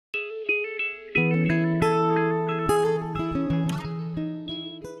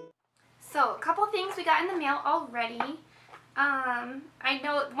things we got in the mail already. I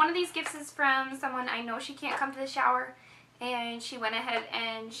know one of these gifts is from someone I know she can't come to the shower, and she went ahead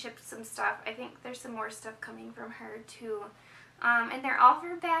and shipped some stuff. I think there's some more stuff coming from her too. And they're all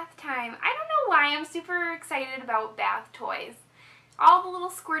for bath time. I don't know why I'm super excited about bath toys. All the little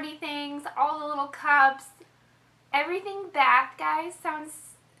squirty things, all the little cups, everything bath, guys, sounds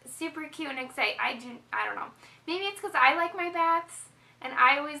super cute and exciting. I don't know. Maybe it's because I like my baths, and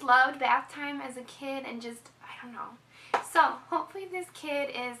I always loved bath time as a kid, and just, I don't know. So, hopefully this kid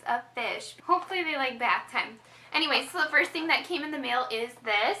is a fish. Hopefully they like bath time. Anyway, so the first thing that came in the mail is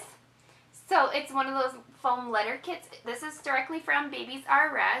this. So, it's one of those foam letter kits. This is directly from Babies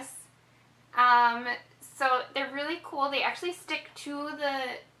R Us. So, they're really cool. They actually stick to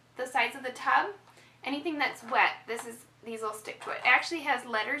the sides of the tub. Anything that's wet, these will stick to it. It actually has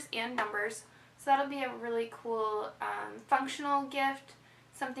letters and numbers. So, that'll be a really cool functional gift.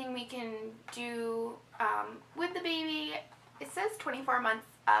 Something we can do with the baby. It says 24 months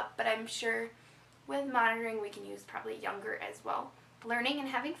up, but I'm sure with monitoring we can use probably younger as well. Learning and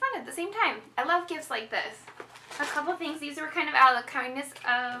having fun at the same time. I love gifts like this. A couple things. These were kind of out of the kindness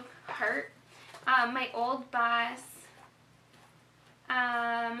of heart. My old boss,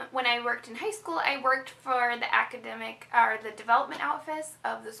 when I worked in high school, I worked for the academic or the development office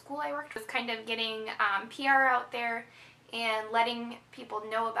of the school I worked with. It was kind of getting PR out there and letting people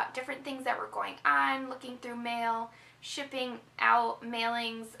know about different things that were going on, looking through mail, shipping out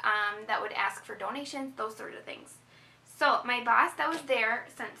mailings that would ask for donations, those sort of things. So my boss that was there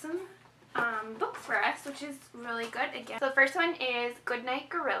sent some books for us, which is really good again. So the first one is Goodnight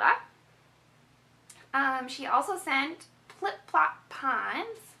Gorilla. She also sent Plip Plop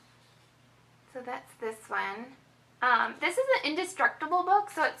Ponds. So that's this one. This is an Indestructible book,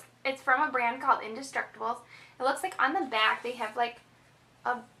 so it's from a brand called Indestructibles. It looks like on the back they have like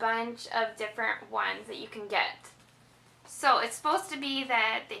a bunch of different ones that you can get. So it's supposed to be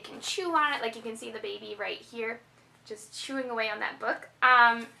that they can chew on it, like you can see the baby right here, just chewing away on that book.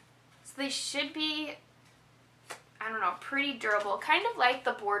 So they should be, I don't know, pretty durable, kind of like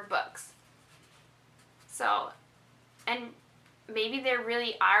the board books. So, and maybe they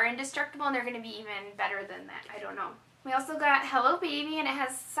really are indestructible and they're going to be even better than that. I don't know. We also got Hello Baby, and it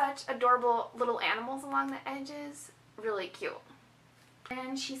has such adorable little animals along the edges. Really cute.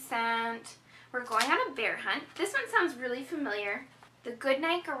 And she sent, we're going on a bear hunt. This one sounds really familiar. The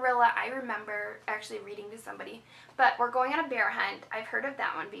Goodnight Gorilla, I remember actually reading to somebody. But we're going on a bear hunt. I've heard of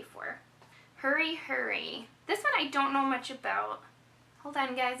that one before. Hurry, hurry. This one I don't know much about. Hold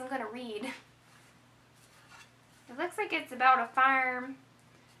on, guys. I'm going to read. It looks like it's about a farm.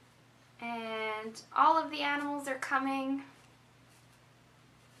 And all of the animals are coming.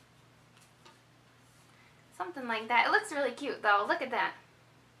 Something like that. It looks really cute though. Look at that.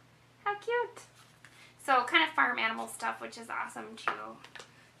 How cute. So kind of farm animal stuff, which is awesome too.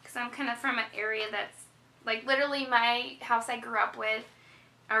 Because I'm kind of from an area that's like literally my house I grew up with,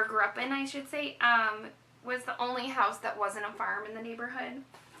 or grew up in I should say, was the only house that wasn't a farm in the neighborhood.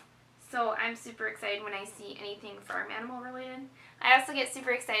 So I'm super excited when I see anything farm animal related. I also get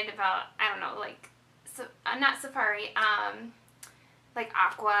super excited about, I don't know, like, not safari, like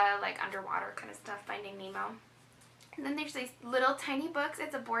aqua, like underwater kind of stuff, Finding Nemo. And then there's these little tiny books.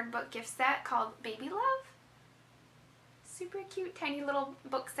 It's a board book gift set called Baby Love. Super cute, tiny little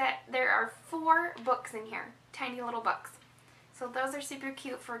book set. There are 4 books in here, tiny little books. So those are super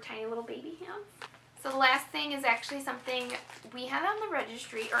cute for tiny little baby hands. So the last thing is actually something we had on the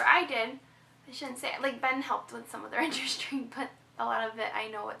registry, or I did. I shouldn't say it. Like Ben helped with some of the registry, but a lot of it I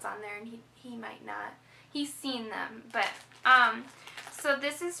know what's on there, and he might not. He's seen them, but so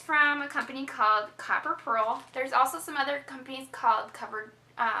this is from a company called Copper Pearl. There's also some other companies called Covered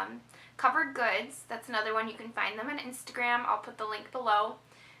Goods. That's another one. You can find them on Instagram. I'll put the link below.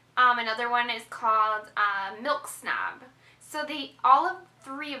 Another one is called Milk Snob. So all of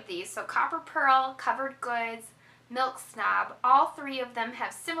 3 of these, so Copper Pearl, Covered Goods, Milk Snob, all 3 of them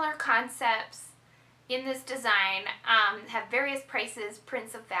have similar concepts in this design, have various prices,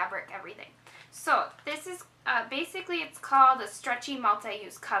 prints of fabric, everything. So this is basically, it's called a stretchy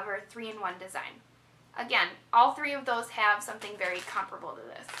multi-use cover 3-in-1 design. Again, all 3 of those have something very comparable to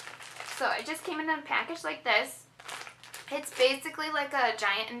this. So it just came in a package like this. It's basically like a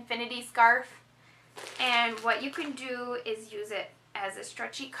giant infinity scarf, and what you can do is use it as a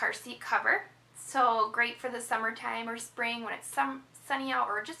stretchy car seat cover. So great for the summertime or spring when it's sunny out,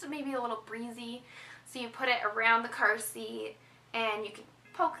 or just maybe a little breezy. So you put it around the car seat, and you can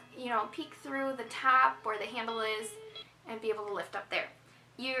poke, peek through the top where the handle is and be able to lift up there.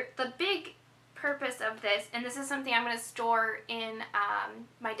 The big purpose of this, and this is something I'm going to store in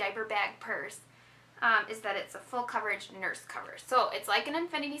my diaper bag purse, is that it's a full coverage nurse cover. So it's like an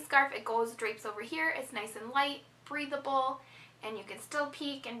infinity scarf. It goes, drapes over here. It's nice and light, breathable, and you can still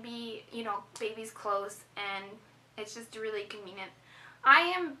peek and be, you know, baby's clothes, and it's just really convenient.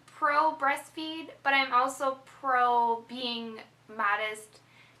 I am pro breastfeed, but I'm also pro being modest.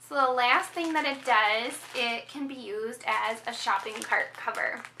 So the last thing that it does, it can be used as a shopping cart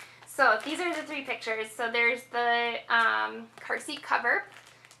cover. So these are the 3 pictures. So there's the car seat cover,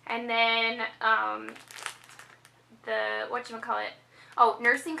 and then the, whatchamacallit, oh,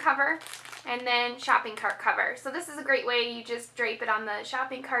 nursing cover, and then shopping cart cover. So this is a great way. You just drape it on the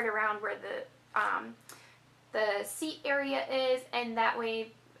shopping cart around where the seat area is, and that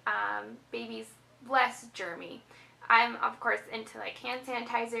way baby's less germy. I'm, of course, into like hand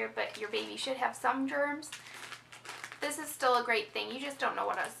sanitizer, but your baby should have some germs. This is still a great thing. You just don't know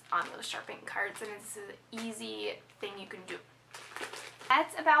what is on those shopping carts, and it's an easy thing you can do.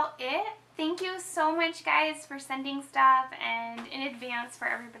 That's about it. Thank you so much, guys, for sending stuff, and in advance for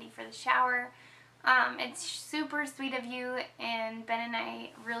everybody for the shower. It's super sweet of you, and Ben and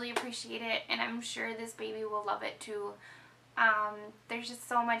I really appreciate it, and I'm sure this baby will love it too. There's just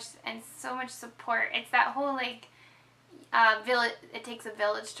so much and so much support. It's that whole like village. It takes a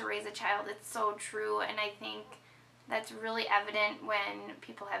village to raise a child. It's so true, and I think that's really evident when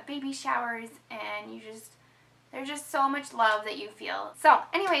people have baby showers, and there's just so much love that you feel. So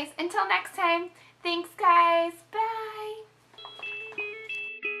anyways, until next time, thanks guys, bye!